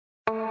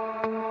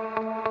The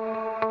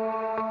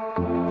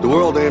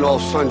world ain't all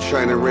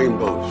sunshine and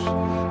rainbows.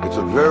 It's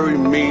a very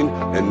mean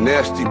and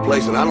nasty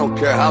place, and I don't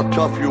care how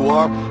tough you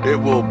are, it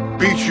will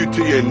beat you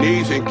to your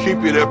knees and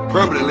keep you there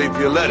permanently if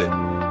you let it.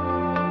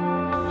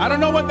 I don't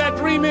know what that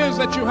dream is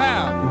that you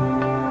have.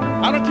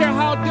 I don't care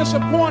how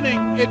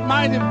disappointing it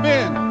might have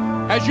been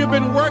as you've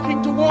been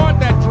working toward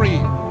that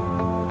dream.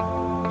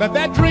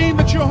 That dream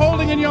that you're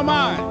holding in your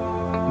mind,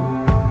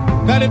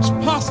 that it's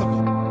possible.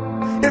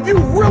 If you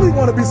really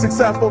want to be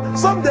successful,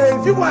 some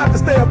days you're going to have to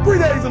stay up 3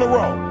 days in a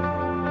row.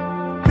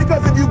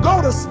 Because if you go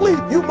to sleep,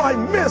 you might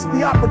miss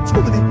the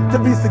opportunity to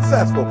be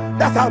successful.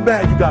 That's how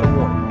bad you got to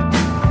want it.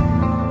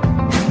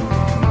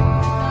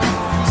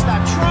 He's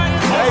not trying.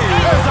 Hey,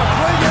 there's a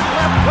brilliant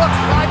left hook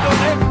right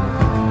on in.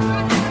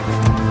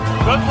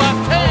 Good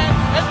left hand,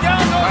 and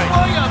down goes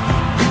Williams.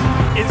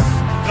 It's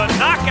the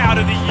knockout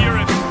of the year.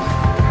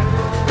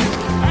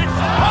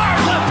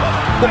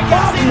 The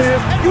problem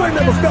is, you ain't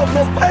never felt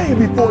no pain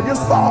before. You're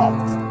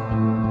soft.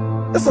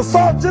 It's a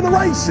soft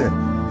generation.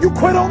 You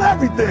quit on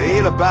everything. It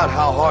ain't about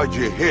how hard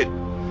you hit.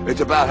 It's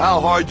about how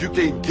hard you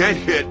can get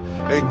hit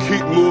and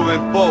keep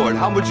moving forward.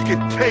 How much you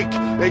can take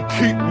and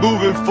keep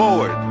moving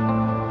forward.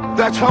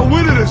 That's how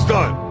winning is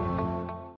done.